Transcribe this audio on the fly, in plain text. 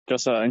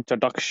just an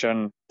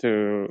introduction to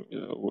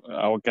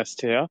our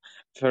guest here.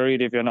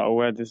 Farid, if you're not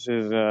aware, this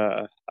is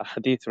a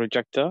hadith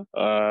rejecter.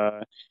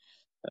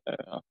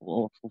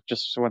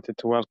 Just wanted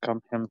to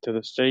welcome him to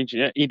the stage.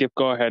 Yeah, Edip,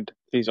 go ahead.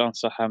 Please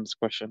answer Ham's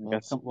question.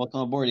 Yes.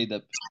 Welcome aboard,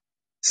 Edip.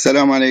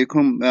 Assalamu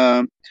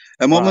alaikum.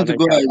 A moment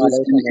ago,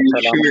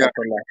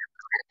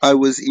 I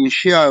was in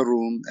Shia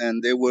room,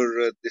 and they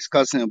were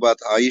discussing about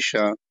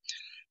Aisha,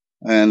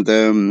 and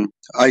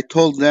I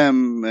told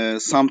them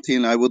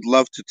something I would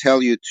love to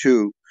tell you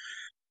too.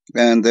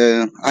 And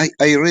I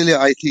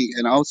think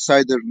an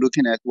outsider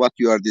looking at what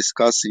you are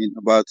discussing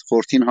about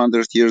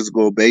 1400 years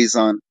ago, based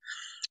on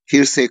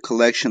hearsay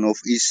collection of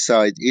each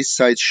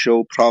side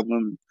show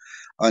problem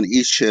on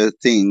each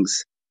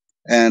things.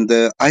 And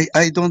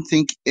I don't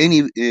think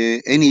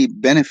any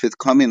benefit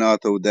coming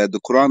out of that. The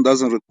Quran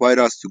doesn't require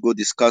us to go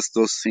discuss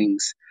those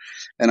things,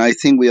 and I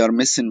think we are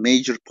missing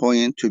major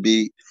point to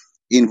be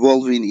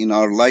involving in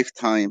our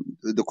lifetime.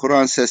 The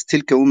Quran says,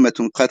 "Tilka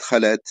ummatun qad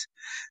khalat."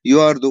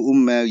 You are the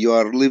ummah. You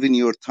are living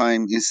your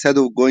time. Instead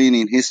of going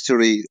in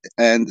history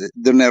and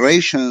the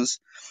narrations,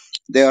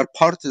 they are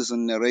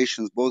partisan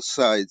narrations, both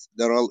sides.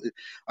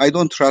 I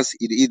don't trust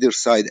in either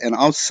side. An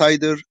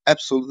outsider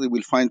absolutely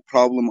will find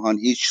problem on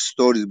each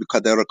story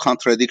because there are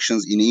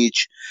contradictions in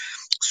each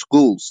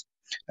schools.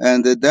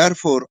 And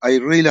therefore, I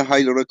really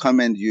highly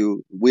recommend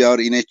you. We are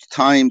in a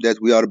time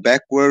that we are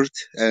backward,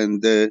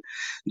 and the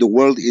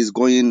world is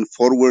going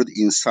forward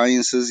in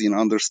sciences, in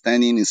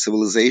understanding, in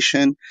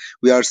civilization.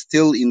 We are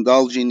still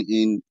indulging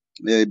in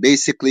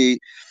basically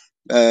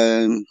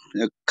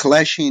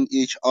clashing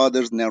each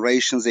other's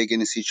narrations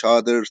against each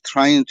other,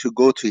 trying to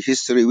go to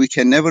history. We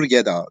can never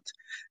get out.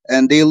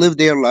 And they lived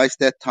their life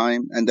that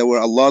time, and there were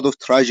a lot of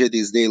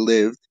tragedies they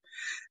lived.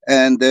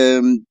 And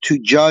to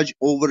judge,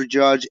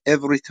 overjudge,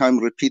 every time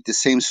repeat the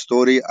same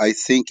story, I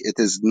think it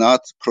is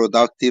not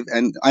productive.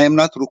 And I am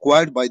not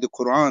required by the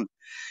Quran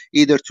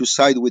either to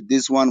side with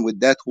this one,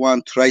 with that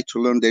one, try to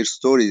learn their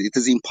stories. It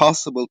is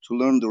impossible to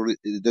learn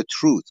the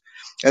truth.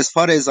 As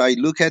far as I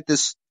look at the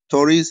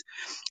stories,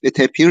 it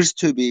appears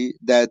to be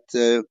that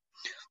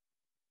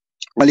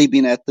Ali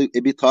bin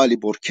Abi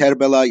Talib or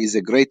Karbala is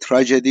a great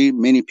tragedy.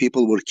 Many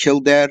people were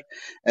killed there,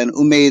 and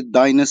Umayyad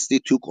dynasty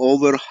took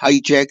over,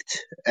 hijacked,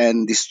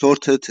 and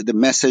distorted the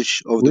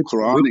message of the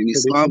Quran and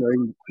Islam.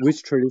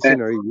 Which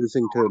tradition are you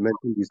using to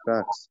mention these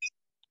facts?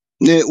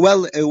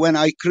 When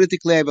I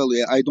critically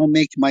evaluate, I don't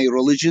make my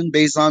religion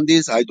based on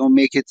this. I don't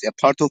make it a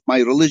part of my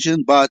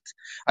religion, but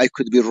I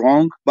could be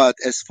wrong. But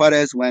as far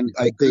as when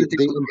I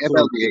critically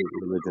evaluate,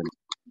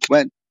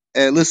 when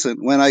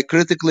I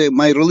critically,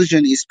 my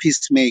religion is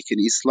peacemaking,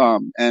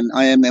 Islam, and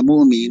I am a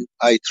mu'min.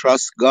 I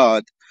trust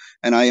God,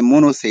 and I am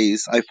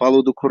monotheist. I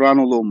follow the Quran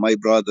alone, my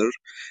brother,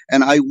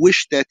 and I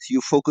wish that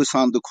you focus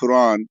on the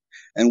Quran,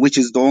 and which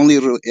is the only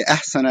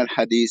Ahsan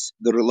al-Hadith,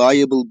 the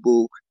reliable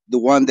book, the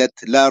one that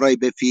la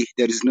rayba fih,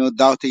 there is no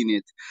doubt in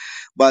it.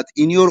 But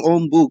in your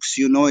own books,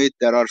 you know it,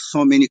 there are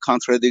so many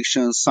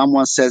contradictions.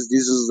 Someone says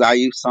this is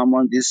Zaif,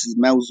 someone this is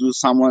Mawzu,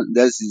 someone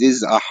this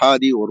is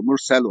Ahadi or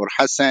Mursal or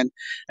Hassan,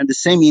 and the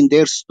same in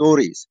their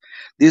stories.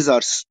 These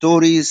are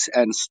stories,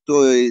 and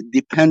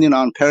depending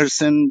on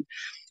person,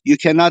 you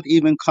cannot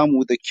even come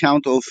with a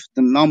count of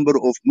the number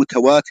of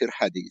mutawatir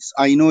hadiths.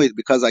 I know it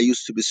because I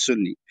used to be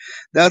Sunni.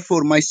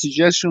 Therefore, my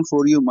suggestion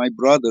for you, my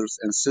brothers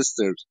and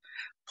sisters,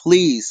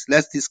 please,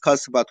 let's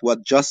discuss about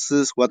what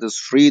justice, what is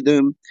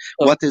freedom,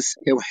 what is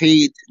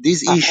tawheed,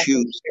 these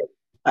issues.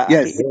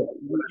 Yes.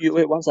 You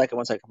wait one second,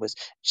 please.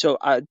 So,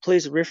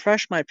 please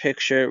refresh my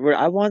picture. Where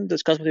I want to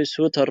discuss with you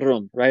Surah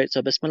Al-Rum, right?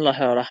 So,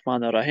 Bismillahir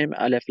Rahmanir Rahim,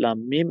 Alif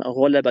Lam Mim,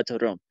 Ghalabat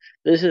Rum.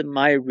 This is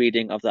my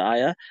reading of the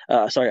ayah.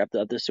 Of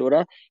the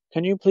surah.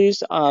 Can you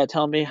please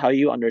tell me how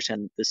you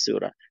understand this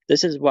surah?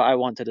 This is what I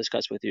want to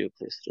discuss with you,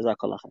 please.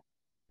 Jazakallah khair.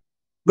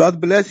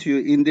 God bless you.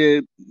 In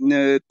the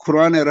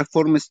Quran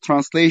Reformist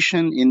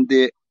translation, in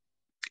the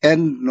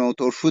end note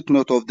or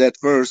footnote of that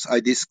verse, I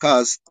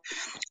discussed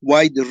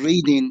why the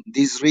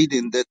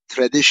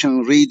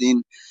traditional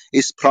reading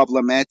is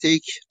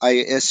problematic.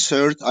 I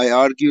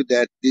argue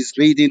that this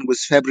reading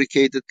was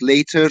fabricated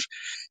later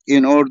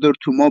in order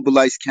to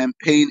mobilize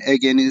campaign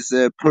against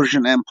the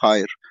Persian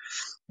Empire.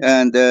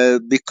 And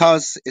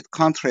because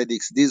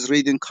this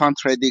reading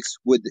contradicts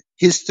with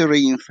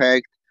history, in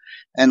fact,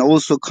 and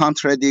also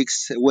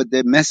contradicts with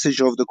the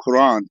message of the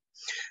Quran.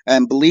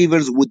 And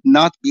believers would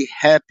not be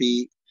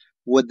happy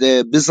with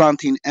the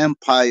Byzantine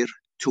Empire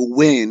to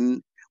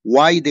win.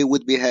 Why they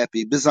would be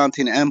happy?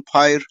 Byzantine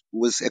Empire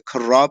was a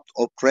corrupt,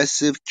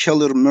 oppressive,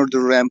 killer,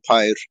 murderer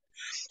empire.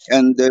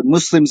 And the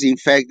Muslims, in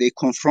fact, they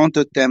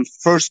confronted them.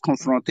 First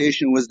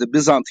confrontation was the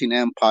Byzantine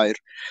Empire.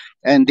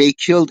 And they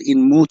killed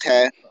in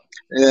Muta.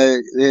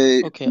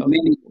 Okay.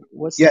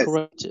 What's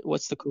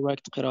the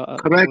correct qira'ah?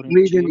 Correct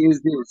reading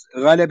is this: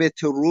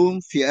 غلبت الروم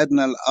في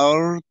أدنى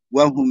الأرض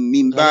وهم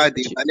من بعد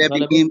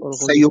غلبهم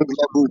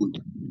سيغلبون.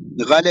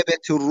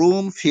 غلبت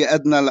الروم في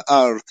أدنى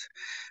الأرض.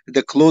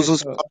 The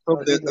closest part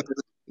of the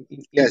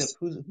yes.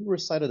 Who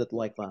recited it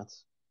like that?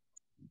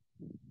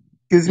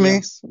 Excuse me?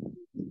 Yes.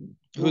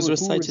 Who's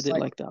recited it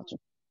like that?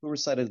 who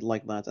recited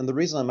like that. And the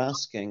reason I'm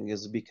asking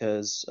is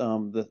because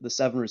the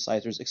 7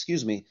 reciters,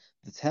 excuse me,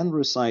 the 10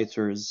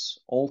 reciters,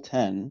 all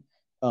 10,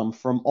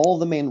 from all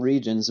the main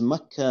regions,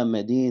 Mecca,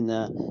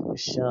 Medina,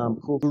 Sham,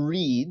 who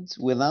read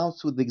without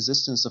with the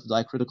existence of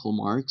diacritical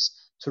marks,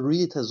 to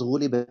read it as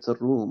غُلِبَتِ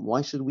الرُّوم.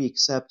 Why should we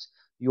accept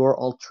your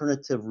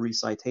alternative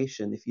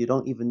recitation if you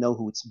don't even know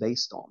who it's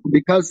based on?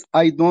 Because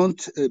I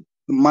don't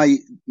my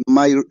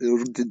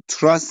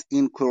trust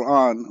in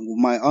Quran,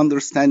 my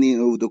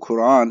understanding of the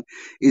Quran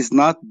is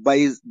not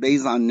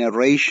based on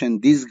narration.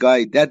 This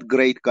guy, that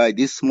great guy,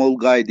 this small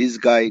guy, this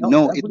guy. No,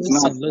 No, it is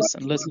not. everyone.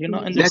 Listen. You're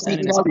not Let me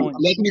understanding his tell you. point.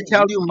 Let me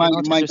tell you You're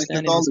not my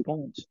understanding his methodology.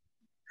 point.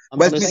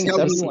 Let I'm me saying it's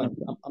tell you. everyone.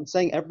 I'm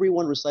saying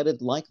everyone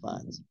recited like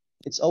that.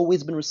 It's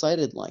always been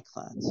recited like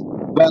that.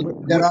 Well,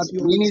 there are What's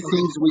your many reason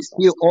things to we stop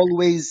see that?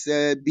 always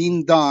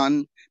being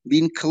done,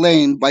 being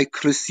claimed by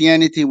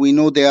Christianity. We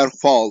know they are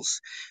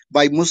false.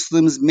 By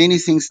Muslims, many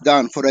things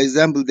done. For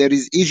example, there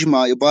is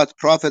ijma about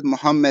Prophet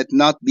Muhammad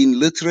not being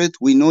literate.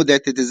 We know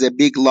that it is a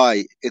big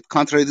lie. It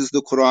contradicts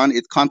the Quran.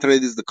 It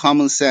contradicts the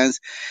common sense,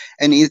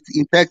 and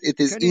in fact, it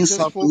is Can you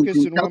just insult to his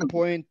focus in one intelligence.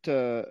 point,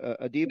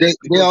 Adib? They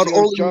Because are you're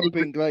all in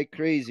jumping like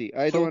crazy.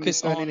 I don't Focus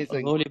understand on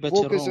anything. غُلِبَتِ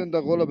Focus الرُّوم. on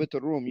the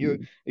غلبة room. You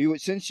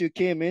since you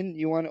came in,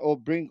 you want to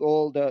bring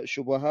all the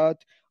shubahat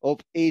of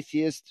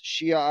atheists,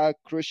 Shia,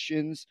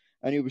 Christians,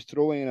 and you were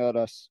throwing it at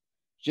us.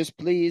 Just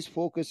please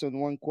focus on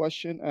one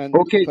question.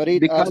 And okay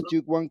Farid because. asked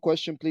you one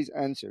question. Please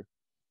answer.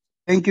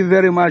 Thank you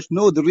very much.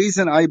 No, the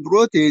reason I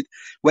brought it,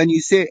 when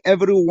you say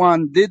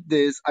everyone did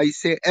this, I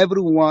say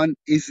everyone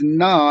is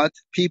not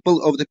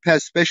people of the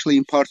past, especially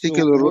in So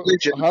particular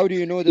religion, how do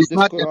you know that is this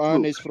not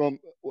Quran approved. is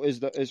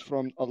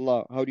from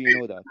Allah? How do you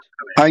know that?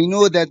 I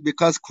know that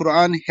because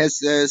Quran has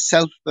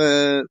self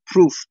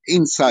proof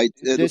inside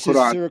the This is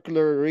Quran.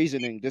 circular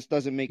reasoning. This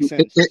doesn't make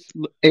sense.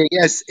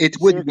 Yes, it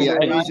would be. Circular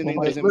And Okay, reasoning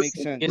okay. doesn't make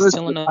listen, He's sense.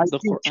 telling listen, I us the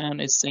teach,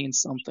 Quran is saying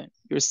something.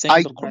 You're saying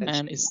I, the Guys,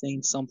 Quran is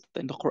saying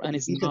something. The Quran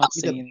is Edip, not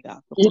Edip, saying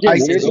that. The Edip, Quran I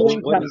Edip, you're says teach,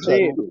 doing what is غُلِبَتِ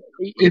tahrif. الرُّوم.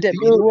 if Edip,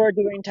 you, you are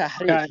doing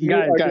tahrif. You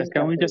are Guys, doing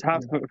can we tahrif. just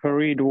have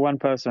Fareed one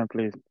person,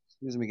 please?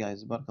 excuse me,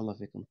 guys, barakallah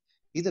fikum.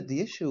 Edip,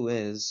 the issue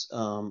is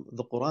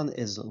the Quran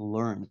is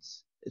learned.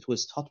 It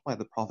was taught by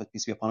the Prophet,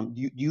 peace be upon him.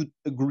 You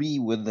agree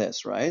with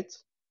this, right?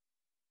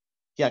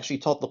 He actually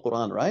taught the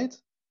Quran, right?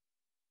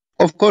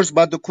 of course,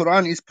 but the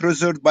Quran is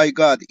preserved by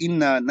God.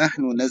 Inna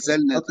nahnu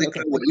nazalna Okay,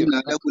 dhikra wa thank you.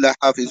 inna lahu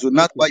lahafizun. Thank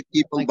Not you. by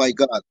people, Thank by you.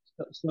 God.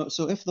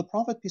 So if the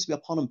Prophet, peace be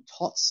upon him,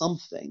 taught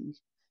something,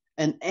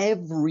 and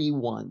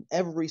everyone,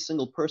 every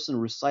single person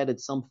recited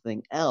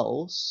something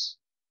else,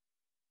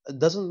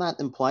 doesn't that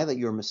imply that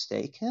you're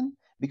mistaken?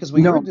 Because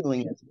what you're No.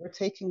 doing is you're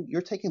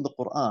taking the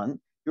Quran,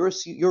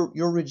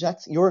 you're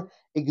rejecting, you're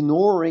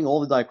ignoring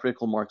all the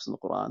diacritical marks in the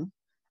Quran,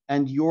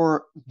 and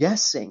you're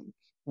guessing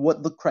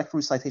what the correct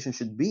recitation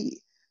should be.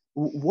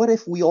 What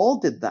if we all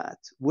did that?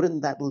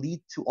 Wouldn't that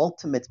lead to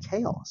ultimate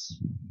chaos?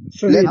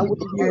 Let How me Farid, would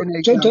give you you? an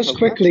just example.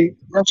 quickly,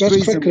 Just just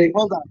reason. quickly.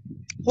 Hold on.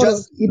 Hold on,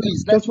 Just Edip,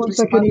 please let just me 1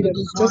 second, respond to Edip.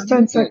 this Just one.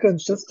 10 Yes.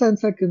 seconds, just 10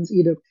 seconds,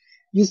 Edip.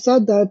 You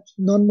said that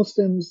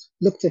non-Muslims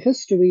look to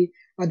history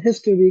and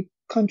history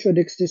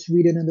contradicts this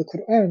reading in the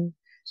Quran.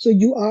 So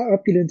you are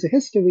appealing to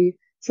history.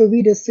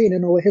 Farid is saying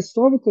in our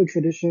historical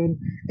tradition,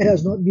 it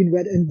has not been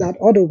read in that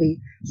other way.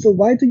 So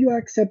why do you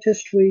accept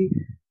history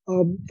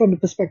from the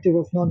perspective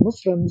of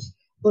non-Muslims,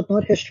 but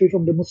not history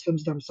from the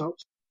Muslims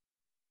themselves?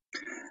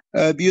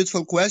 A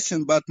beautiful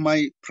question, but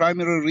my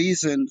primary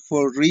reason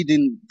for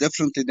reading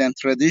differently than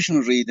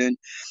traditional reading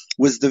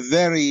was the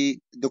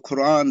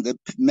Quran, the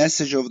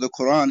message of the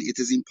Quran. It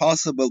is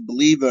impossible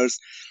believers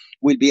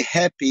will be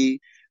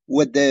happy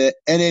with the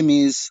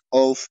enemies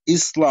of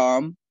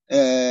Islam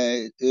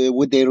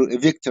with their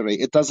victory.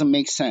 It doesn't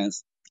make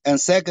sense.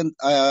 And second,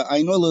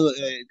 I know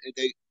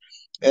the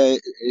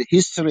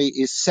history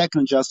is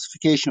second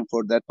justification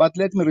for that. But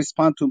let me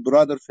respond to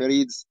Brother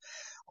Farid's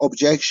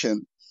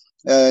objection.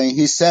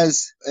 He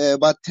says,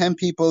 but 10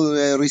 people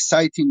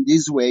reciting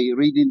this way,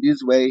 reading this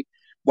way,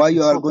 why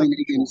you It's are not 10 going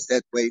people. against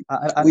that way?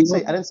 I We didn't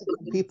know. say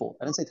 10 people.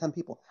 I didn't say 10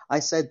 people. I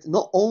said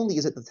not only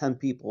is it the 10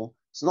 people,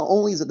 so not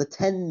only is it the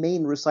 10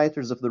 main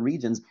reciters of the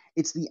regions,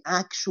 it's the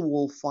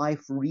actual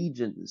 5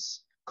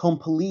 regions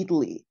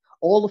completely.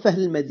 All of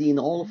Ahl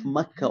Medina, all of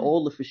Mecca,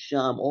 all of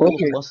Sham, all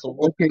of Okay, Basra,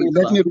 all of okay,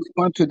 let Kufa. me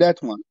respond to that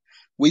one.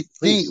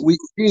 Please.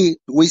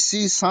 We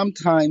see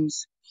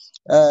sometimes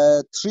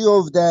 3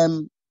 of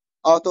them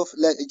out of,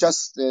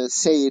 just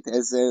say it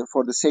as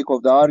for the sake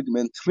of the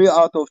argument, 3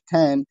 out of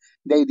 10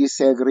 they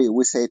disagree.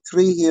 We say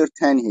 3 here,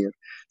 10 here.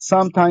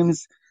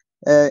 Sometimes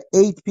 8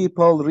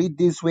 people read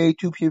this way,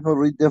 2 people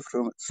read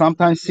different.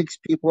 Sometimes 6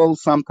 people,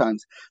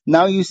 sometimes.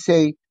 Now you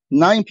say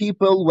 9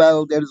 people,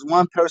 well, there is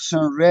 1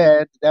 person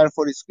read,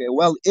 therefore it's okay.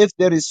 Well, if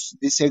there is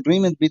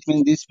disagreement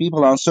between these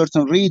people on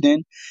certain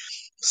reading,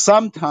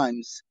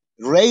 sometimes,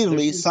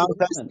 There's rarely, no sometimes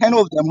disagreement. 10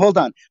 of them, hold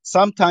on,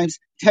 sometimes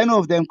 10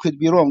 of them could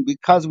be wrong,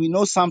 because we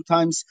know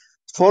sometimes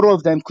 4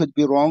 of them could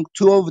be wrong,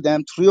 2 of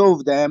them, 3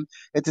 of them.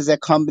 It is a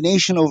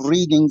combination of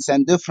readings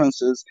and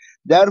differences.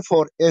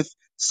 Therefore, if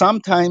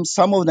sometimes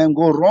some of them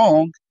go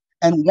wrong,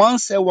 and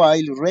once a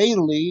while,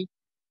 rarely,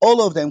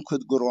 all of them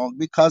could go wrong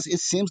because it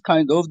seems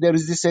kind of there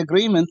is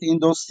disagreement in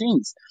those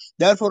things.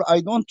 Therefore,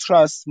 I don't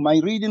trust my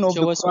reading of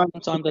the Show us Quran.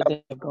 one time that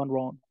they have gone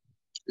wrong.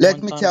 Let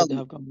One me time tell that they you.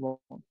 have gone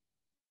wrong.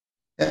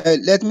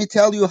 Let me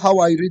tell you how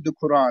I read the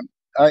Quran.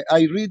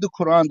 I read the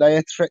Quran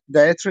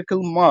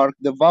diacritical mark.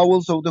 The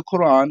vowels of the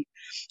Quran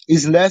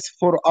is less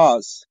for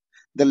us.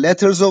 The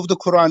letters of the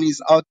Quran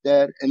is out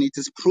there, and it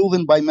is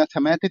proven by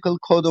mathematical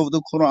code of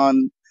the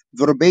Quran,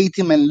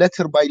 verbatim and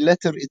letter by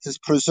letter. It is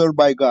preserved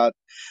by God.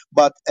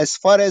 But as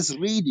far as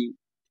reading,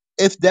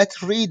 if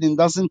that reading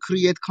doesn't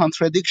create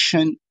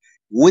contradiction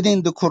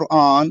within the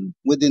Quran,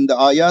 within the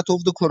ayat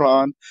of the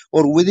Quran,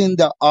 or within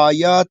the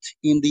ayat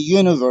in the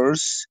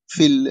universe,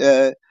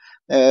 في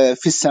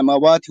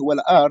السماوات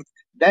والأرض,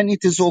 then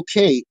it is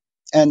okay.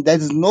 And there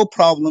is no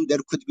problem.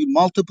 There could be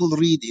multiple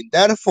reading.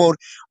 Therefore,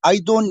 I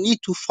don't need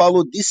to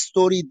follow this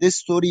story,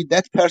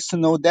 that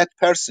person, or that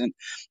person.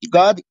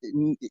 God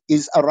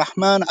is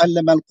Ar-Rahman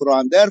allama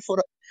al-Quran.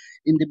 Therefore,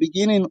 in the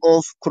beginning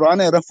of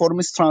Quran a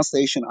Reformist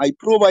translation, I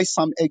provide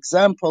some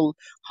example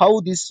how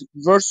these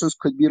verses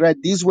could be read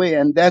this way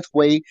and that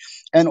way,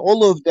 and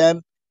all of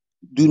them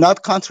do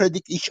not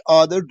contradict each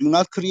other, do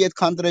not create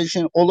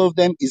contradiction. All of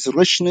them is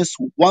richness,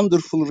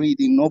 wonderful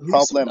reading, no Who said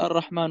problem.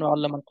 Ar-Rahman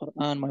allama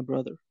al-Quran, my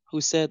brother? Who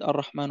said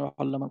Ar-Rahman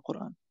allama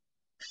al-Quran?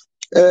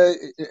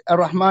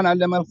 Ar-Rahman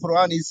allama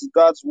al-Quran is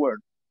God's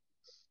word.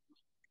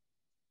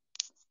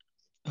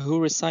 Who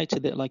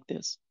recited it like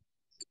this?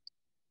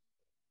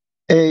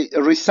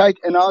 Recite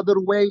another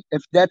way,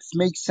 if that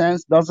makes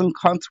sense, doesn't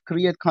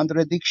create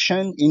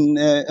contradiction in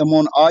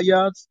among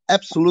ayats,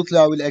 absolutely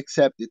I will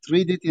accept it.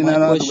 Read it in My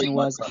another way, question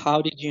my was, brother.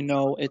 how did you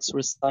know it's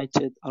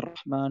recited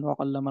Ar-Rahman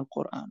allama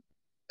al-Quran?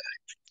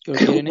 You're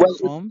getting it Well,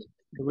 from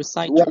the well,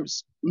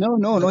 reciters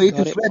no, that it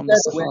got is it read from the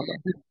that way.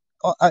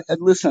 Sahaba.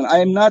 Listen, I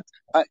am not.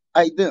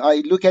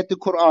 I look at the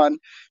Quran.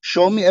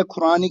 Show me a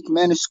Quranic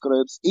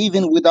manuscript,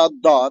 even without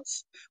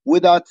dots,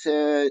 without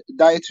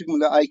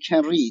diatribe. I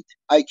can read.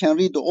 I can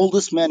read the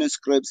oldest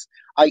manuscripts.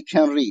 I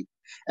can read,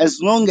 as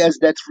long as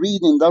that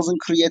reading doesn't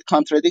create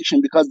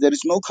contradiction, because there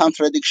is no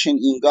contradiction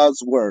in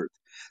God's word.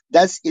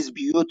 That is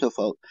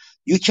beautiful.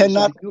 You So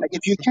cannot,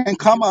 if you can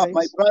come up,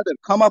 my brother,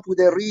 come up with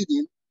a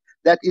reading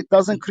that it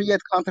doesn't create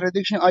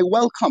contradiction. I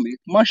welcome it.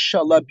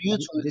 Mashallah,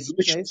 beautiful. It's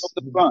richness of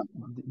the Quran.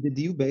 did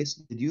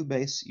you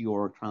base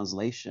your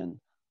translation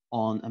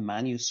on a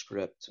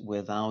manuscript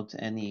without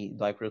any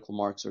diacritical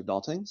marks or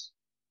dottings,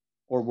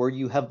 or were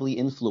you heavily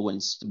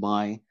influenced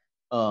by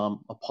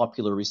a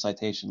popular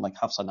recitation like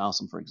Hafs and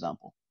Asim, for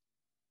example?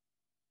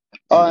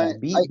 I,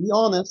 Be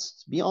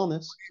honest. Be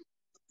honest.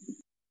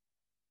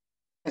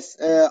 Yes,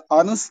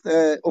 honest,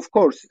 of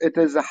course, it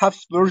is a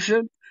Hafs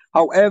version.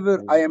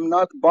 However, I am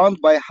not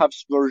bound by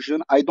Hafs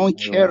version. I don't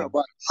care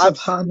about Hafs,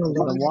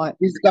 Subhanallah. Why?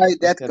 this guy,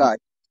 that Okay, guy.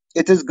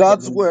 It is okay,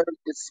 God's word.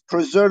 It's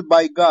preserved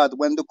by God.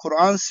 When the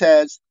Quran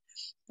says,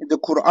 the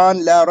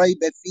Quran la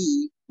rayba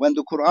fi, when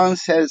the Quran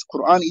says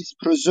Quran is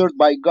preserved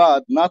by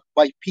God, not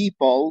by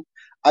people,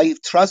 I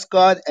trust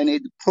God, and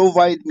it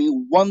provide me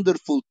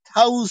wonderful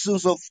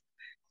thousands of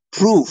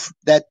proof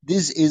that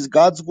this is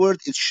God's word.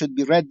 It should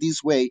be read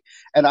this way.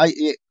 And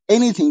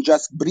anything,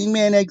 just bring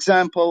me an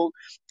example,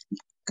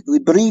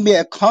 bring me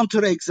a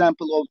counter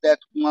example of that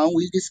one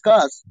we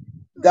discuss.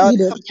 That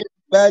Edip, Hujjat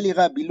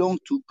al-Baligha belong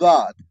to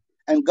God,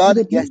 and God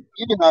Edip, has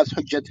given us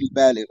Hujjat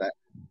al-Baligha.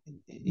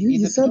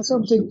 you said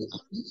something.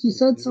 You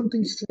said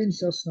something strange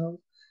just now.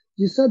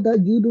 You said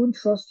that you don't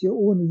trust your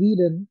own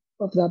reading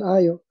of that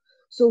ayah.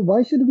 So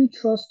why should we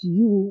trust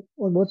you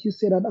on what you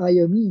say that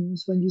ayah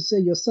means when you say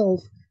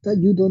yourself that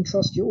you don't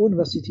trust your own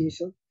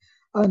recitation?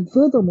 And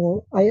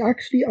furthermore, I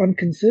actually am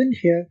concerned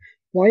here.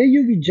 Why are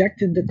you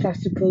rejecting the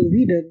classical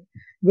reading,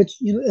 which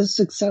is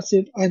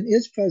successive and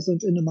is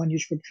present in the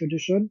manuscript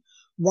tradition?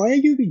 Why are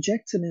you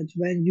rejecting it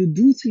when you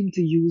do seem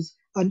to use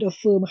and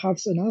affirm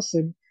Hafs and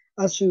Asim,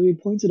 as Sherry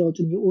pointed out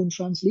in your own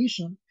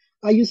translation?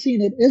 Are you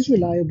saying it is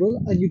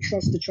reliable and you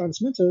trust the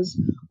transmitters,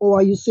 or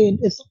are you saying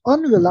it's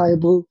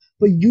unreliable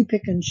but you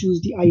pick and choose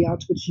the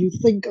ayat which you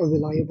think are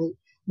reliable?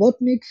 What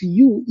makes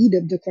you,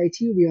 Edip, the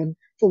criterion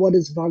for what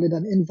is valid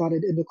and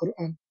invalid in the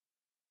Quran?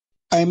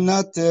 I'm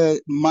not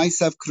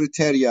myself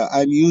criteria.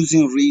 I'm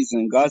using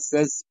reason. God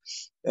says,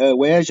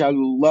 وَيَجْعَلُ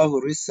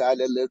اللَّهُ الرِّزْقَ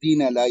عَلَى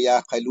الَّذِينَ لَا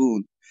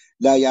يَعْقِلُونَ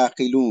لا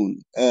يعقلون.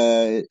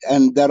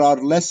 And there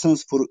are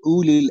lessons for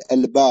ulil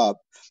albab.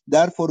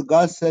 Therefore,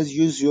 God says,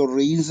 use your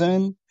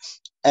reason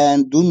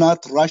and do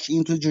not rush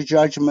into the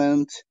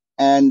judgment,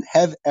 and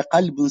have a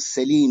qalbun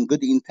salim,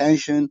 good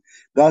intention.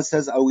 God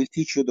says, I will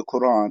teach you the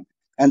Quran.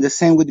 And the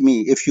same with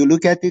me. If you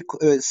look at it,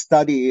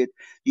 study it,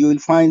 you will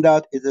find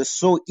out it is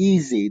so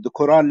easy. The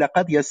Quran,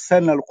 لَقَدْ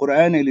يَسَّرْنَا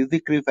الْقُرْآنَ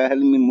لِذِكْرِ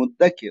فَهَلْ مِن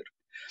مُدَّكِرٍ.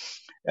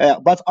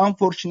 But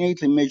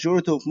unfortunately,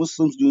 majority of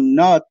Muslims do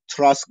not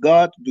trust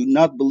God, do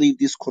not believe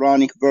these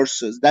Quranic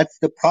verses. That's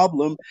the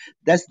problem.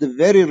 That's the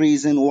very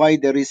reason why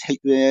there is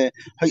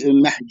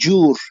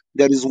mahjur.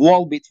 There is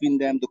wall between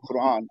them, the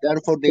Quran.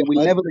 Therefore, they So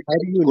will never get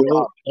the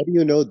Quran. how do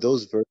you know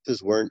those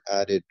verses weren't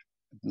added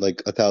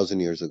like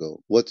 1,000 years ago?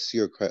 What's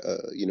your proof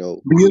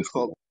for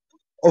Beautiful.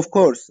 that? Of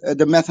course,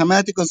 the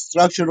mathematical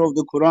structure of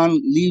the Quran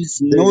leaves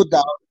There no you go.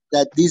 doubt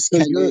that this So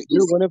can you're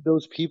is. one of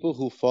those people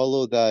who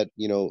follow that,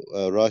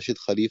 Rashid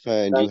Khalifa,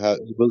 and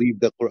you believe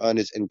the Quran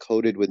is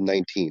encoded with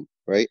 19,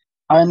 right?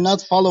 I'm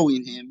not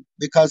following him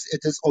because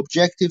it is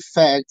objective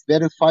fact,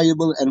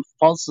 verifiable and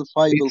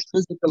falsifiable It's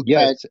physical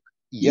fact. yes,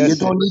 You yes,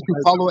 don't need to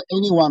follow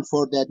anyone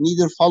for that.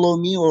 Neither follow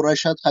me or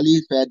Rashad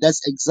Khalifa.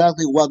 That's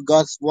exactly what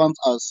God wants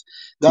us.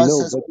 God no,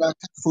 says, but وَلَا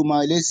تَقْفُ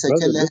مَا لَيْسَ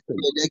brother, كَلَّهُ listen.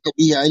 لَكَ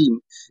بِهِ عِلْمٍ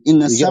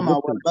إِنَّ Yeah, السَّمْعَ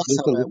listen, وَالْبَصَرَ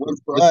listen, listen,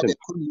 وَالْفُؤَادَ listen.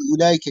 كُلُّ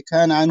أُولَٰئِكَ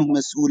كَانَ عَنْهُ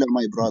مسؤولا,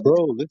 my brother.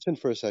 Bro, listen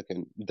for a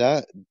second.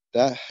 That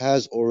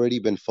has already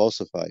been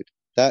falsified.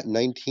 That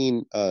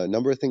 19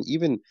 number thing,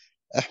 even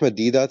Ahmed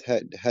Deedat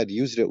had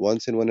used it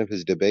once in one of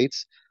his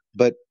debates,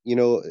 but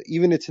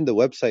even it's in the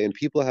website and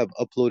people have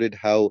uploaded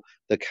how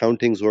the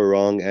countings were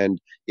wrong, and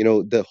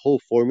the whole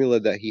formula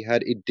that he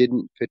had, it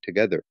didn't fit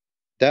together.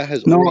 That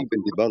has No, already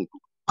been debunked.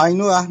 I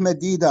know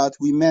Ahmed Deedat.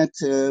 We met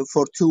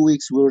for 2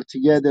 weeks. We were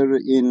together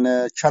in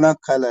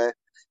Çanakkale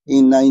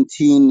in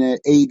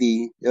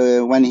 1980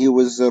 when he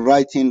was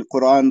writing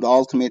Quran, the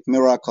Ultimate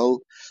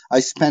Miracle. I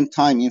spent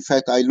time. In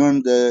fact, I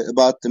learned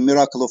about the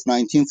miracle of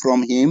 19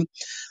 from him.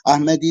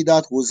 Ahmed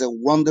Deedat was a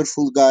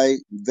wonderful guy,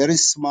 very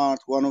smart,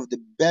 one of the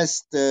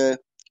best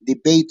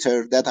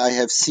debater that I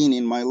have seen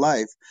in my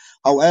life.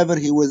 However,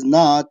 he was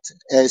not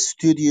a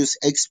studious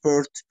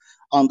expert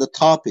on the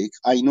topic.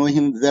 I know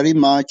him very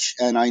much,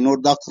 and I know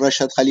Dr.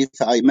 Rashad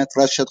Khalifa. I met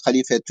Rashad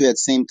Khalifa too at the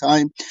same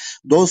time.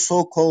 Those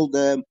so-called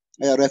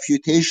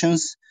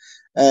refutations,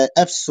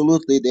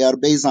 absolutely, they are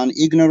based on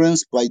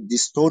ignorance by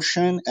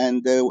distortion,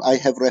 and I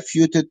have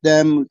refuted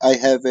them. I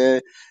have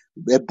a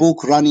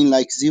book running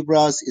like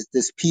zebras. It's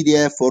this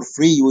PDF for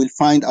free. You will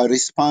find. I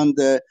respond.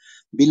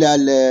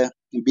 Bilal.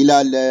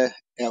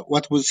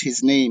 What was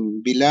his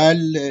name?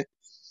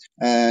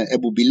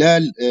 Abu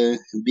Bilal,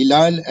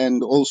 Bilal,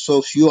 and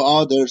also few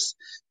others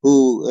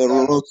who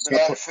wrote.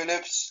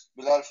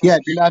 Yeah,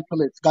 Bilal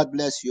Phillips. God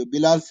bless you,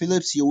 Bilal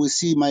Phillips. You will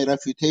see my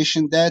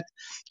refutation that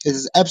it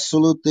is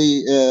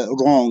absolutely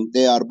wrong.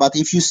 They are, but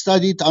if you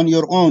study it on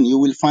your own, you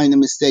will find a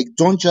mistake.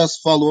 Don't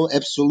just follow.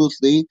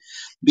 Absolutely,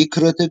 be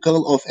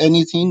critical of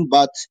anything,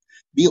 but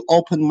be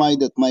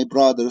open-minded, my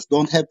brothers.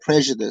 Don't have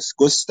prejudice.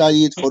 Go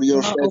study it for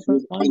You're not yourself. You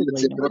will find open-minded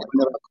it's right a now. great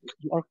miracle.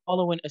 You are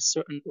following a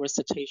certain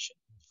recitation.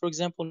 For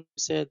example, you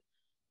said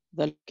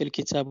ذلك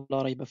الكتاب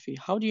لا ريب فيه.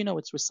 How do you know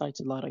it's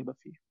recited لا ريب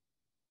فيه?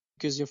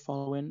 Because you're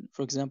following,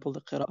 for example,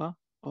 the qira'ah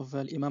of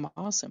Imam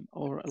Asim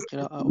or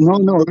al-qira'ah of No,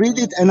 no, read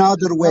it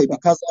another way Nafi'.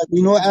 because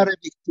we know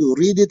Arabic too.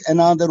 Read it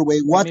another way.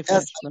 Let What me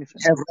else finish. Let me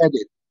finish. have read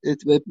it?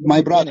 Let My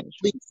me brother, finish.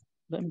 please.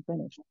 Let me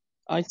finish.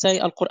 I say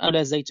Al-Quran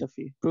لا زيت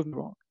فيه. Prove me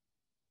wrong.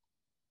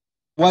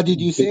 What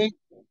did you say?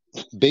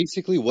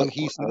 Basically, what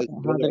he القرآن says,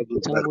 Brother هذا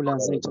Abdul Bar, الكتاب لا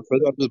زيت فيه.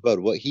 Brother Abdul Bar,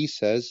 what he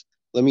says,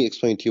 let me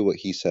explain to you what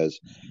he says.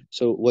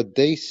 So what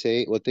they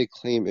say, what they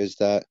claim is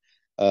that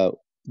uh,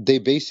 they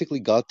basically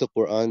got the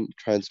Quran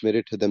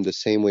transmitted to them the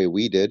same way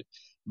we did,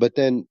 but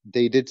then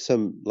they did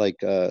some like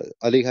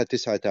alayha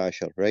tis'ata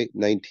ashar, right?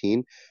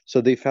 19.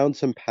 So they found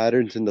some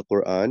patterns in the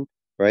Quran,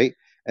 right?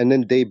 And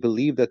then they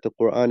believe that the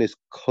Quran is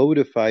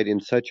codified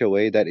in such a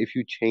way that if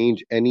you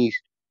change any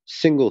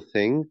single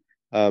thing,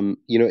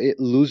 it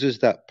loses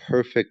that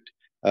perfect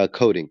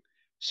coding.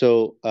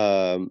 So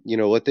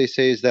what they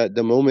say is that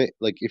the moment,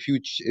 like if you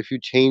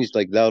change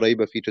like la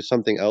raiba fi to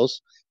something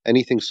else,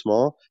 anything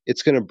small,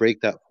 it's gonna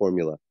break that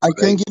formula, I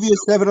can right? give you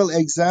several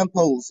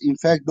examples. In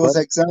fact, those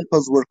But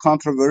examples were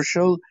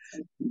controversial,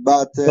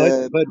 but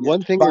but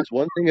one thing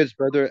is,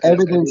 brother,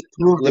 evidence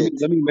proved let me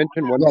it. let me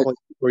mention one Yes. point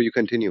before you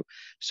continue.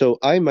 So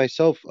I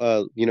myself,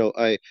 I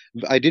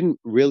didn't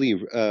really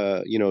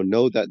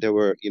know that there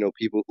were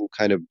people who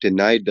kind of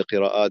denied the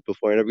qira'at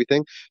before and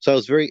everything. So I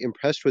was very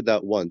impressed with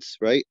that once,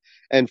 right?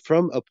 And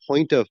from a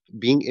point of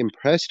being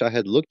impressed, I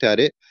had looked at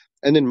it,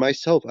 and then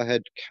myself I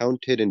had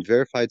counted and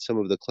verified some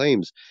of the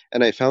claims,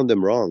 and I found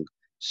them wrong.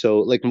 So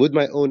like with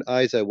my own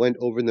eyes, I went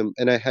over them,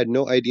 and I had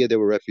no idea there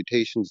were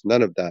refutations,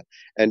 none of that.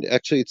 And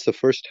actually, it's the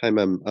first time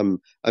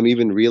I'm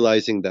even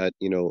realizing that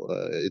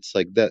it's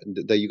like that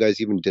you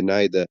guys even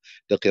deny the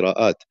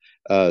qira'at.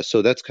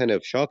 So that's kind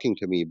of shocking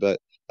to me. But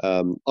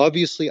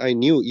obviously, I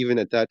knew even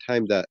at that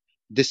time that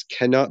this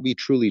cannot be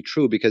truly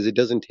true because it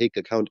doesn't take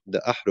account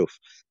the ahruf,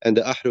 and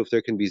the ahruf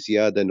there can be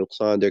ziyada,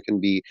 nuqsan, there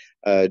can be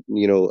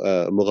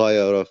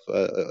mughayar of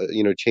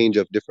change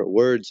of different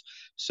words.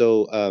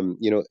 So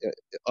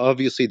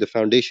obviously the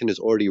foundation is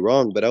already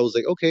wrong. But I was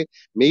like, okay,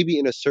 maybe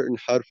in a certain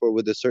harf or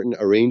with a certain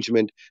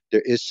arrangement,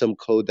 there is some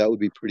code that would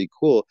be pretty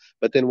cool.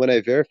 But then when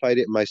I verified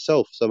it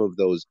myself, some of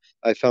those,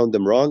 I found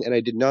them wrong, and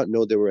I did not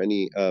know there were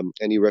any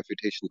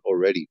refutations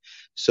already.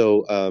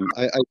 So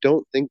I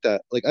don't think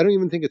that, like, I don't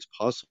even think it's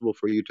possible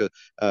for you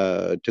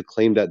to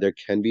claim that there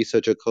can be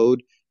such a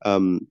code.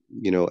 And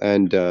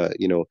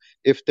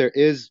if there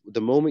is,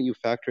 the moment you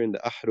factor in the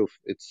ahruf,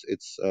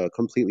 it's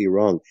completely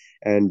wrong,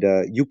 and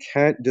you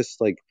can't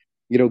just like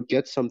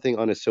get something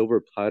on a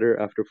silver platter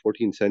after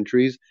 14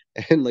 centuries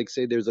and like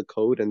say there's a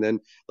code, and then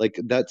like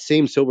that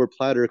same silver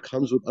platter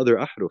comes with other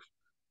ahruf.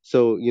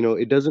 So,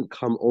 it doesn't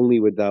come only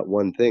with that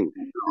one thing.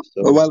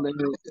 So, Well,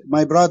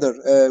 my brother,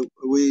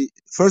 we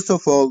first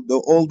of all,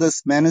 the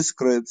oldest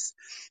manuscripts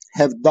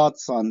have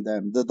dots on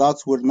them. The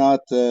dots were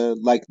not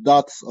like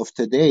dots of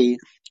today.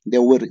 They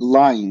were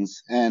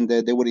lines, and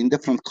they were in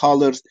different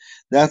colors.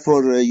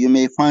 Therefore, you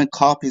may find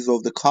copies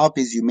of the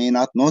copies. You may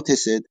not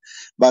notice it.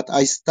 But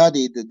I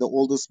studied the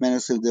oldest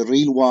manuscripts, the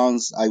real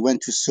ones. I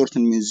went to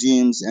certain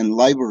museums and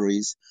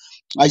libraries.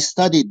 I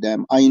studied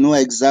them. I know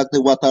exactly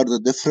what are the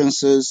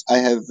differences. I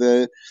have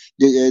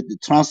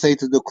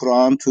translated the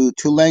Quran to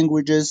two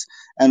languages,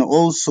 and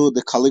also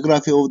the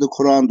calligraphy of the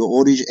Quran,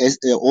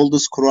 the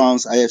oldest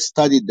Qurans. I have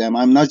studied them.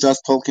 I'm not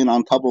just talking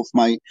on top of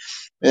my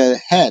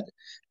head.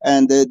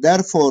 And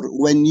therefore,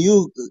 when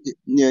you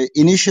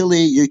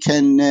initially you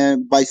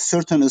can by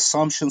certain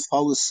assumptions,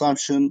 false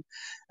assumption,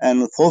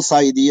 and false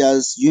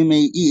ideas, you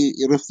may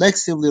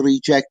reflexively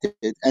reject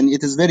it, and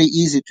it is very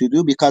easy to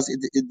do because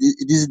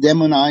it is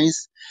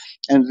demonized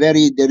and there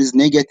is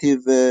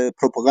negative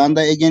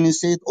propaganda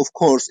against it. Of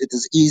course, it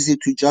is easy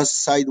to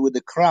just side with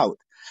the crowd.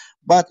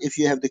 But if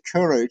you have the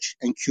courage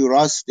and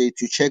curiosity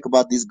to check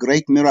about this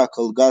great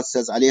miracle, God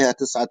says, alayha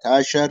tis'at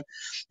ashar,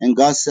 and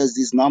God says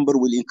this number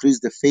will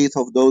increase the faith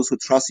of those who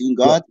trust in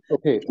yeah, God,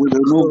 okay. will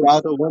remove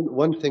God. So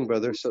one thing,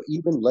 brother. So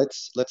even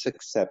let's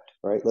accept,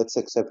 right? Let's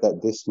accept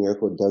that this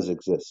miracle does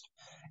exist.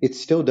 It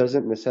still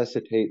doesn't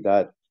necessitate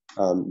that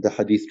the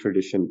hadith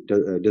tradition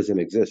doesn't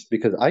exist,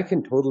 because I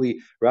can totally,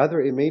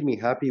 rather, it made me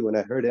happy when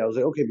I heard it. I was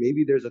like, okay,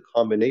 maybe there's a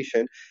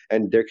combination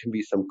and there can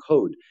be some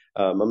code.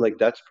 I'm like,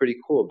 that's pretty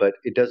cool, but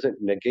it doesn't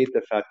negate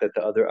the fact that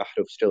the other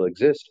ahruf still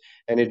exist,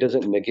 and it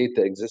doesn't negate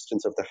the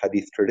existence of the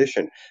hadith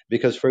tradition.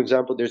 Because, for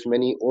example, there's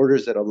many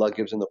orders that Allah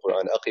gives in the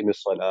Quran, aqim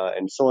as-salah,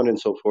 and so on and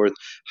so forth.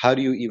 How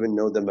do you even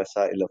know the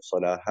masail of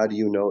salah? How do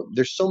you know?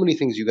 There's so many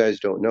things you guys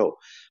don't know.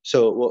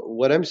 So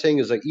what I'm saying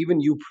is, like,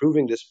 even you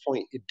proving this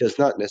point, it does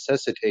not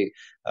necessitate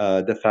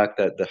the fact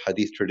that the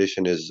hadith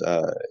tradition is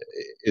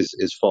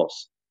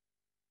false.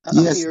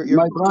 Yes, You're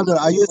my brother,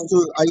 I used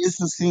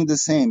to think the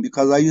same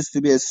because I used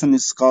to be a Sunni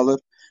scholar.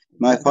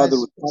 My father guys.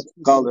 was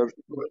a scholar.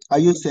 I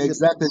used to Edip,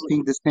 exactly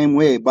think the same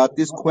way. But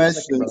these one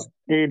second, bro. questions,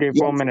 Edip,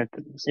 yes, 1 minute.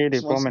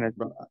 Edip, Just one 1 second, minute.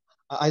 bro.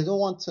 I don't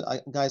want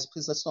to, guys.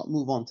 Please, let's not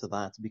move on to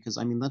that, because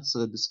I mean that's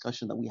a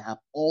discussion that we have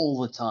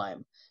all the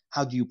time.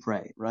 How do you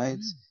pray, right?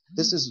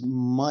 This is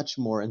much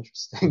more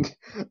interesting.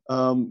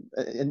 And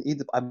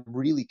Edip, I'm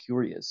really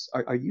curious.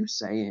 Are you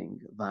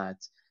saying that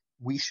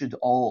we should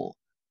all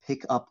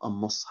pick up a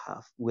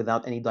mushaf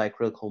without any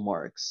diacritical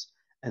marks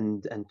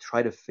and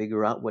try to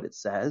figure out what it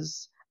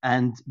says,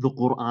 and the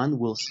Quran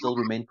will still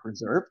remain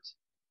preserved?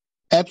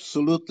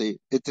 absolutely.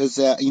 It is,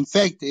 in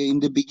fact, in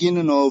the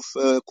beginning of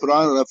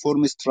Quran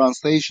Reformist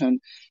translation,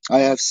 I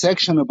have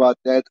section about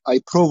that.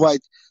 I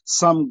provide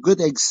some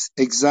good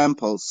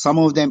examples. Some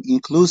of them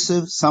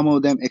inclusive, some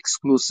of them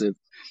exclusive.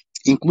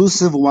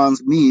 Inclusive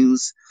ones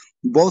means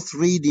both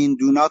reading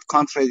do not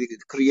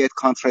create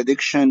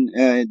contradiction,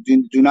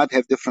 do not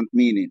have different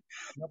meaning.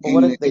 No, but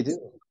what In if they do?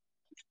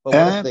 But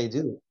what if uh, they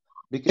do?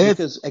 if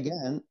Because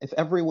again, if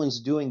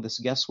everyone's doing this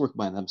guesswork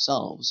by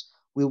themselves,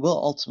 we will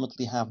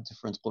ultimately have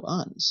different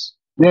Qur'ans.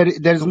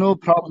 there's So no we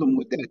want problem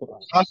with that. different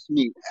Qur'ans. Trust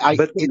me,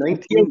 But it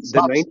appears it's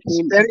the very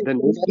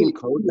 19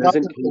 code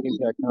doesn't take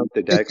into account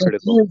the it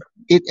diacritical. appears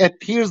it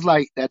appears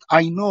like that.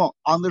 I know,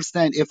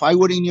 understand. If I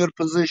were in your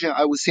position,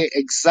 I would say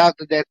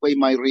exactly that way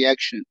my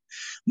reaction.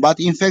 But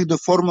in fact, the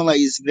formula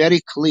is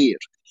very clear.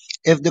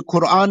 If the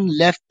Quran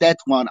left that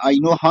one, I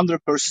know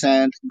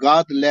 100%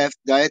 God left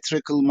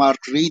diatrical mark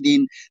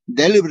reading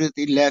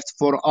deliberately left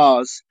for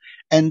us,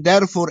 and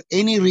therefore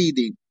any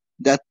reading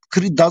that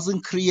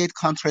doesn't create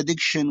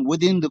contradiction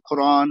within the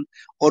Quran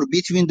or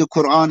between the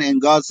Quran and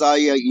God's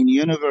ayah in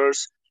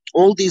universe,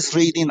 all these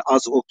reading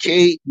is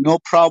okay, no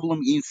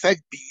problem. In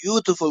fact,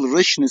 beautiful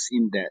richness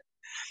in that.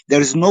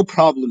 There is no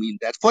problem in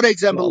that. For So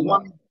example,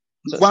 Allah,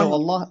 one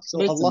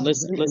Allah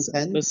Listen, didn't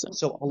intend. listen.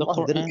 So The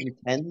Allah didn't Quran,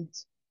 intend,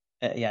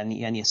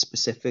 يعني a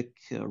specific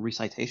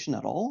recitation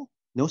at all.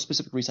 No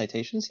specific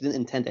recitations. He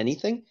didn't intend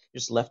anything. He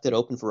just left it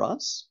open for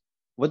us.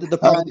 What did the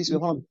uh, Prophet peace be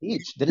upon him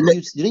teach?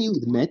 Didn't you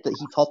admit that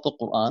he taught the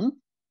Quran?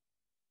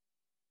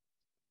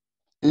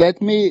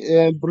 let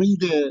me bring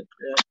the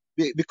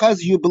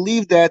because you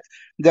believe that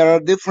there are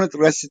different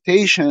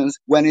recitations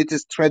when it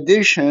is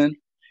tradition,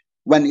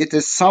 when it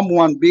is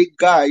someone big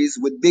guys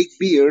with big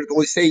beard,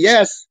 we say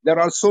yes, there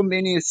are so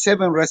many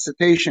 7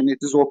 recitation, it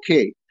is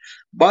okay.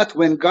 But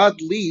when God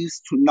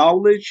leads to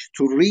knowledge,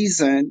 to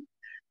reason,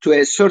 to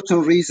a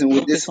certain reason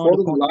with this focus on the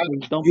formula,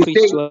 point. Don't you say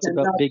preach it to us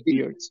about cannot big be.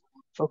 beards.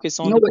 Focus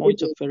on No, the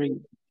point of very.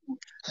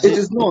 it Did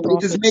is the no,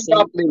 it is Prophet made say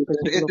up later. a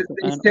It particular is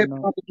they Quran or say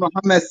no? Prophet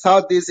Muhammad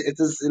thought this. It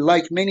is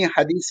like many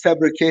hadiths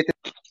fabricated.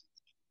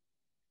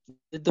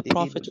 Did the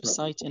Prophet Bro.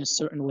 recite in a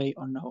certain way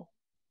or no?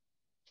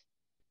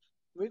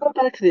 Can we go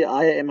back to the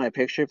ayah in my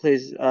picture,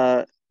 please?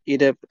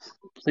 Edip,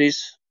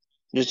 please.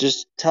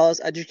 Just tell us,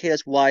 educate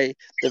us why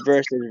the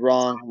verse is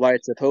wrong, why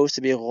it's supposed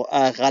to be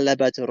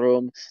غلبة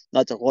الروم,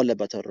 not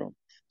غلبة الروم.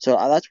 So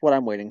that's what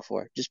I'm waiting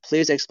for. Just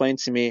please explain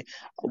to me,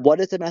 what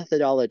is the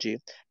methodology?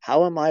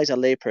 How am I, as a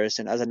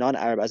layperson, as a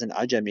non-Arab, as an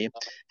Ajami,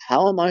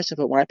 how am I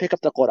supposed, when I pick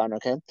up the Quran,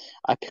 okay,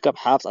 I pick up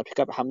Hafs, I pick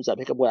up Hamza, I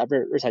pick up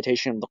whatever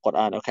recitation of the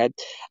Quran, okay,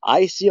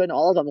 I see in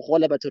all of them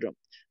غلبة.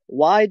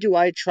 Why do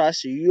I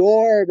trust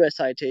your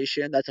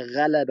recitation that's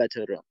غلبة?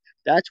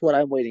 That's what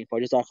I'm waiting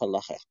for.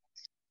 Jazakallah khair.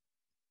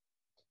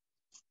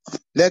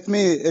 Let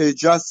me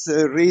just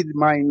read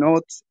my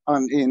note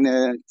in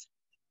a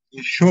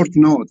short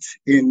note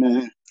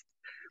in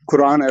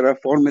Quran, a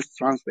Reformist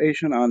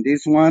translation on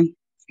this one.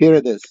 Here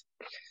it is.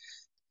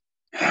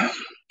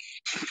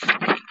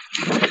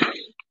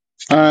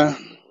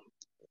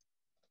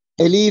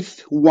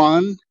 Alif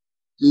 1,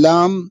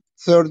 Lam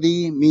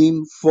 30,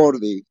 Mim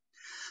 40.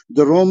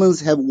 The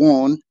Romans have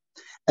won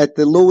at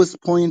the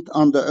lowest point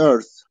on the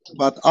earth,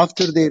 but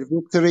after their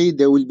victory,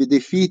 they will be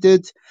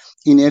defeated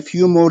in a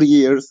few more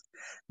years.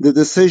 The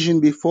decision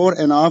before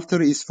and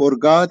after is for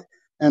God,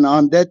 and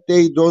on that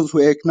day, those who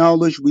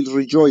acknowledge will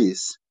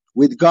rejoice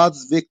with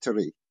God's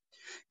victory.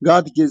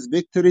 God gives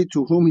victory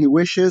to whom he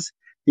wishes.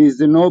 He is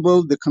the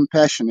noble, the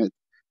compassionate.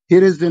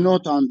 Here is the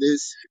note on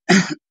this.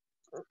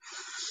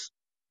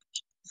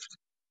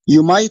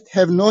 You might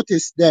have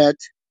noticed that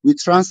we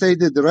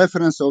translated the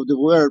reference of the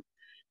verb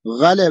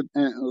غلب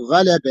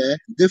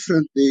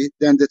differently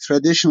than the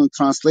traditional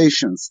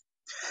translations.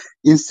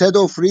 Instead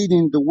of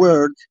reading the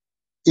word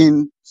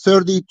in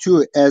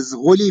 32 as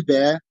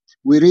غلب,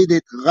 we read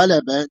it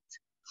غلبت,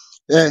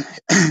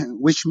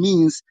 which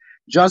means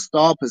just the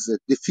opposite,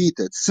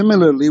 defeated.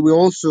 Similarly, we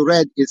also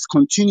read its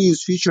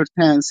continuous future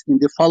tense in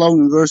the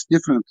following verse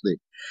differently.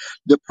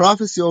 The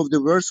prophecy of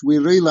the verse we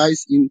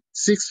realize in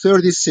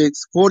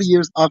 636, 4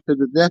 years after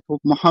the death of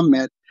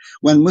Muhammad,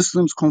 when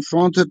Muslims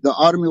confronted the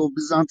army of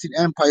Byzantine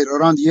Empire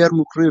around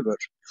Yarmouk River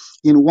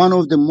in one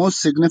of the most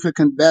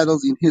significant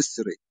battles in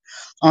history.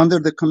 Under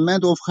the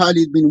command of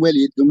Khalid bin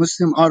Walid, the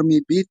Muslim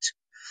army beat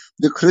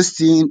the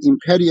Christian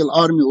imperial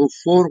army of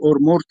 4 or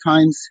more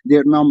times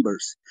their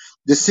numbers.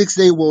 The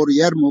 6-day war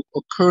Yarmouk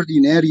occurred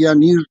in area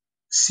near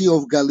Sea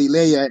of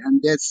Galilee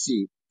and Dead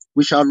Sea,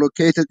 which are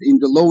located in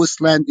the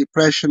lowest land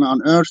depression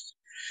on Earth,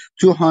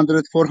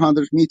 200,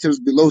 400 meters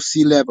below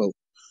sea level.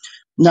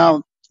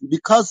 Now,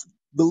 because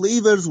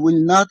believers will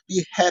not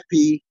be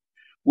happy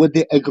with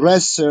the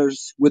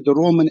aggressors, with the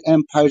Roman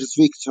Empire's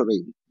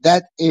victory.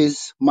 That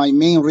is my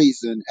main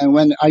reason. And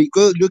when I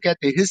go look at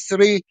the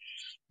history,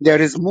 there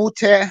is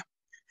Mu'tah.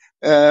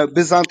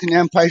 Byzantine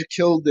Empire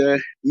killed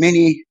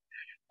many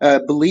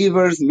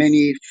believers,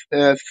 many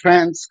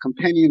friends,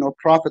 companion of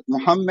Prophet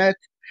Muhammad.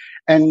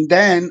 And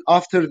then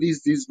after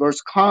this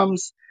verse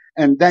comes,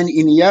 and then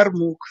in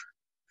Yarmouk,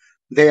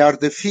 they are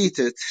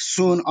defeated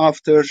soon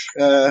after,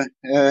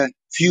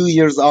 few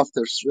years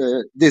after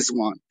this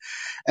one.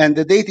 And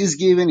the date is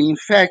given. In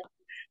fact,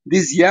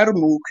 this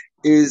Yarmouk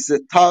is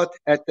taught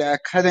at the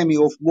Academy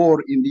of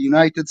War in the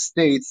United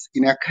States,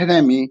 in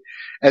Academy,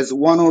 as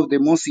one of the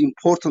most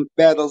important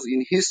battles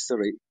in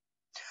history.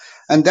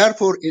 And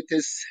therefore, it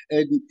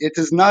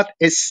is not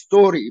a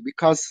story,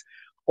 because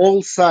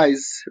all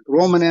sides,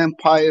 Roman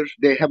Empire,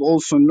 they have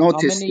also How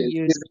noticed many it.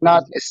 years, It's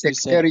not please, a you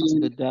said after the sectarian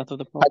death of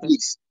the Prophet?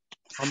 hadith.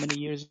 How many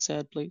years you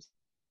said, please?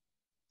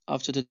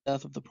 After the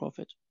death of the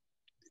Prophet?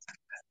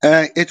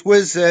 It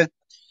was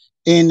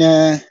in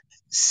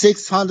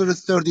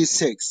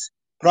 636.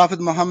 Prophet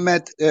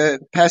Muhammad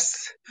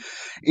passed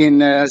in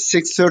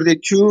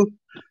 632,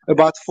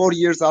 about 4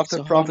 years after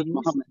So how many Prophet years?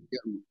 Muhammad.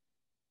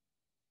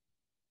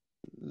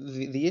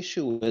 The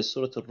issue is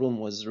Surah Al-Rum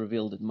was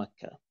revealed in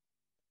Mecca.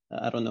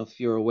 I don't know if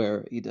you're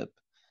aware, Edip.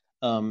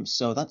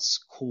 So that's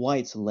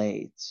quite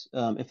late.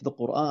 If the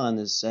Quran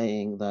is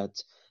saying that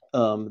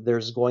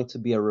there's going to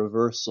be a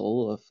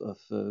reversal of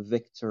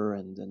victor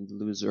and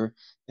loser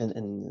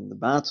in the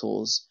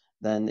battles,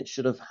 then it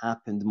should have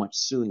happened much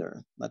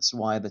sooner. That's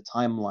why the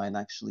timeline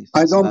actually I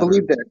fits don't better.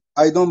 believe that.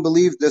 I don't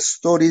believe the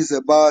stories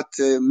about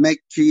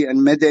Mecca and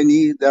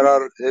Medani. There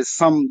are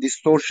some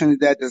distortions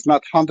that is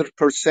not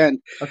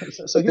 100%. Okay,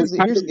 so here's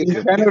the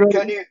issue. General,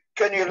 Can you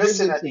Here's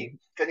listen, the Adib? issue.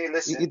 Can you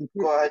listen? Here-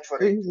 Go ahead,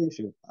 Farid. Here's the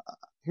issue.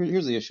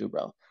 Here's the issue,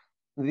 bro.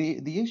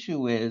 The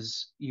issue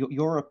is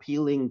you're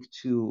appealing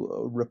to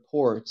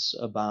reports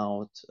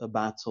about a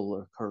battle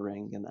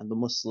occurring and the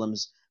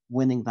Muslims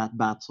winning that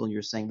battle, and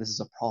you're saying this is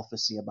a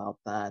prophecy about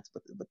that.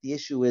 But the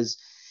issue is,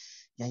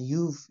 yeah,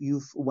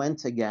 you've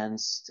went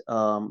against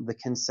the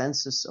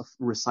consensus of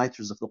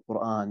reciters of the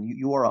Quran.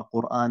 You are a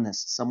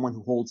Quranist, someone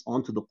who holds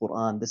on to the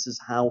Quran. This is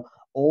how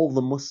all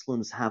the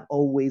Muslims have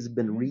always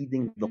been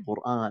reading the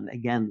Quran.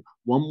 Again,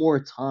 one more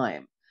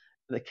time,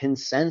 the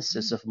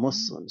consensus of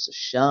Muslims,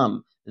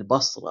 Sham,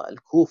 Al-Basra,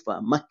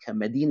 Al-Kufa, Mecca,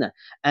 Medina.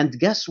 And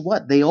guess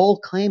what? They all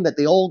claim that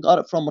they all got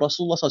it from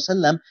Rasulullah sallallahu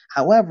alaihi wasallam.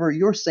 However,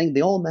 you're saying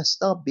they all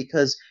messed up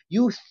because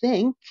you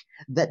think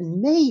that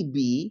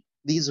maybe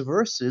these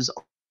verses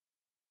are,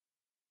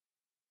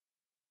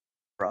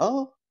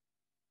 bro.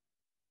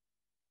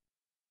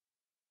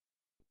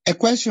 a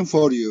question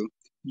for you.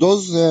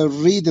 Those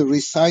reader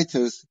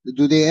reciters,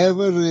 do they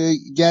ever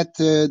get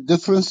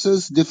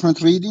differences,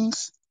 different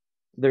readings?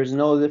 There's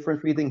no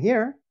different reading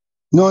here.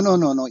 No.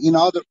 In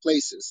other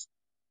places.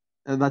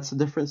 And that's a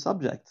different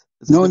subject.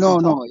 It's a No.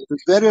 different topic.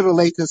 It's a very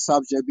related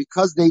subject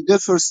because they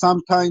differ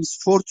sometimes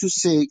 4 to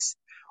 6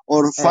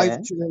 or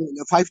 5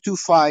 to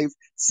 5,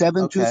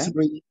 7 to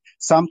 3.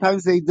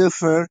 Sometimes they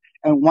differ,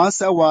 and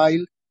once a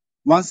while,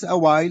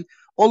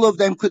 all of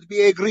them could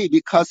be agreed,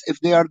 because if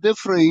they are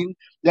differing,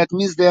 that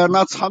means they are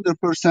not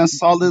 100%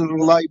 solid,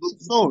 reliable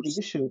source.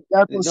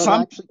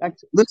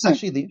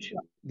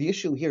 The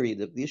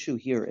issue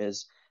here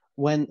is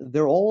when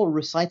they're all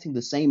reciting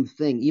the same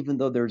thing, even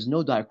though there's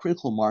no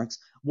diacritical marks,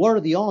 what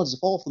are the odds of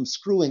all of them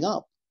screwing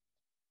up?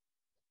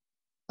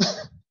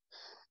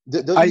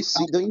 Don't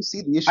you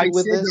see the issue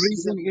with this? The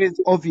reason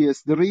is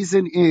obvious. The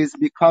reason is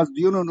because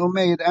during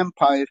Umayyad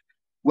Empire,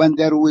 when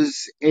there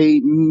was a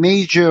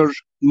major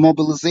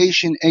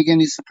mobilization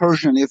against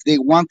Persian, if they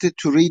wanted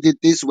to read it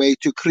this way,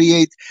 to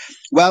create,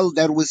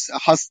 there was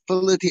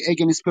hostility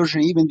against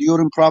Persian even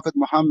during Prophet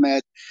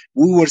Muhammad.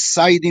 We were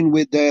siding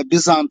with the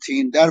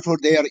Byzantine, therefore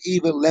they are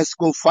evil, let's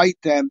go fight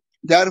them.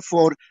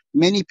 Therefore,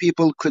 many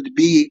people could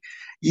be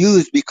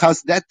used,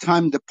 because that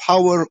time the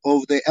power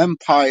of the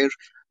empire,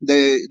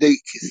 the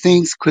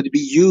things could be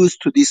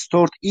used to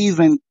distort,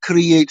 even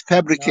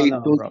fabricate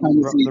those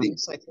kind of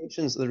readings.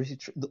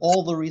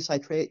 All the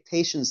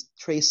recitations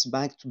trace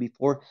back to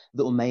before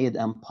the Umayyad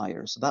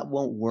Empire, so that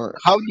won't work.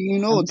 How do you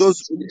know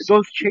those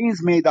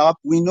chains made up?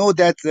 We know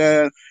that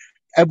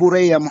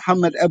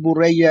Muhammad Abu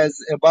Rayya's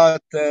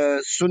about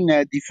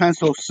Sunnah,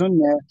 defense of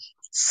Sunnah,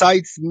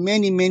 cites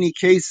many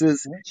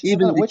cases,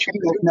 even the chain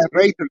of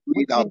narrators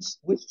made up.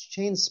 Which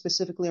chains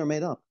specifically are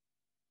made up?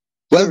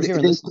 Well,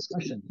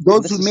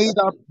 those who made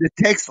up the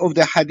text of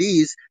the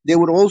hadith, they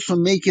were also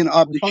making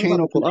up the chain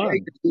of the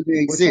narrators that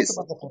exist.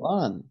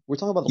 We're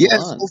talking about the Quran.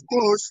 Yes, of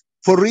course.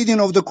 For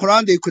reading of the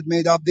Quran, they could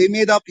made up. They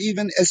made up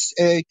even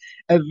a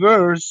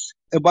verse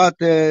about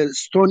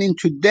stoning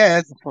to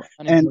death,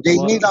 and they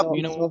made up.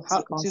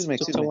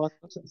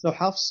 So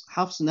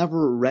Hafs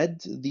never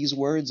read these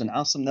words, and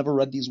Asim never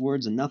read these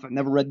words, and Nafi'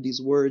 never read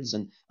these words,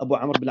 and Abu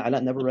Amr bin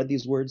Ala never read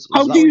these words.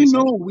 How do you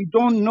know? We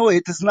don't know.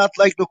 It is not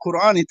like the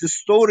Quran. It is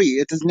story.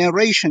 It is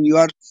narration.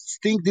 You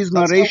think these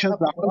narrations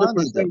are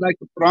 100% like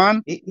the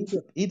Quran?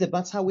 Edip,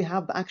 that's how we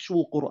have the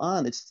actual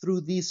Quran. It's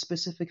through these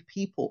specific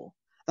people.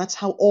 That's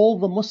how all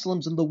the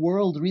Muslims in the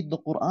world read the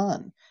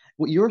Quran.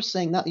 What you're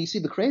saying now, you see,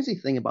 the crazy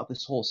thing about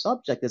this whole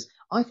subject is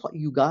I thought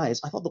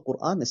the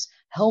Quranists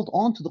held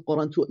on to the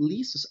Quran to at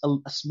least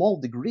a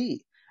small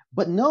degree.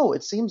 But no,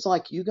 it seems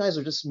like you guys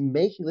are just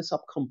making this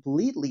up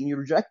completely, and you're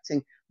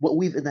rejecting what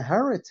we've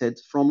inherited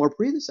from our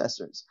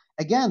predecessors.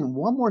 Again,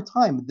 one more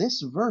time,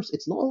 this verse,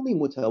 it's not only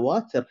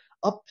mutawatir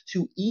up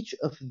to each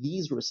of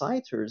these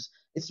reciters,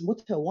 it's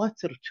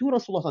mutawatir to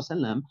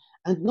Rasulullah,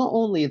 and not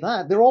only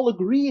that, they're all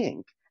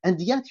agreeing. And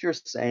yet you're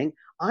saying,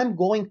 I'm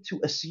going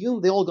to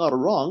assume they all got it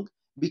wrong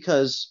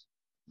because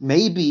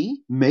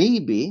maybe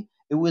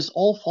it was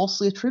all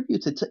falsely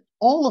attributed to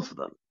all of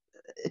them.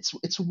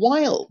 It's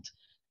wild.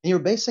 And you're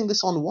basing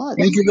this on what?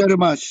 Thank you very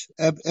much.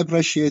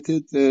 Appreciate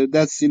it.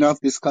 That's enough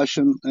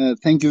discussion.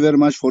 Thank you very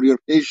much for your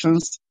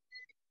patience.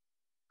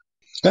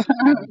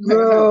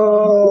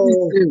 No.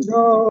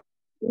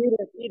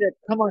 Edip,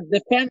 come on,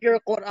 defend your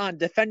Quran.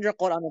 Defend your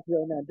Quran if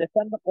you're a man.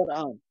 Defend the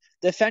Quran.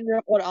 Defend your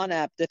Quran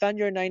app. Defend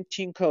your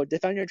 19 code.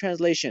 Defend your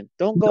translation.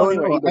 Don't go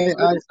anywhere.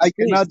 I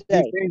cannot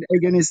defend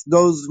against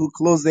those who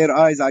close their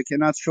eyes. I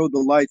cannot show the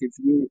light if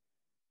you.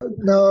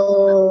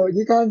 No,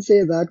 you can't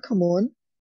say that. Come on.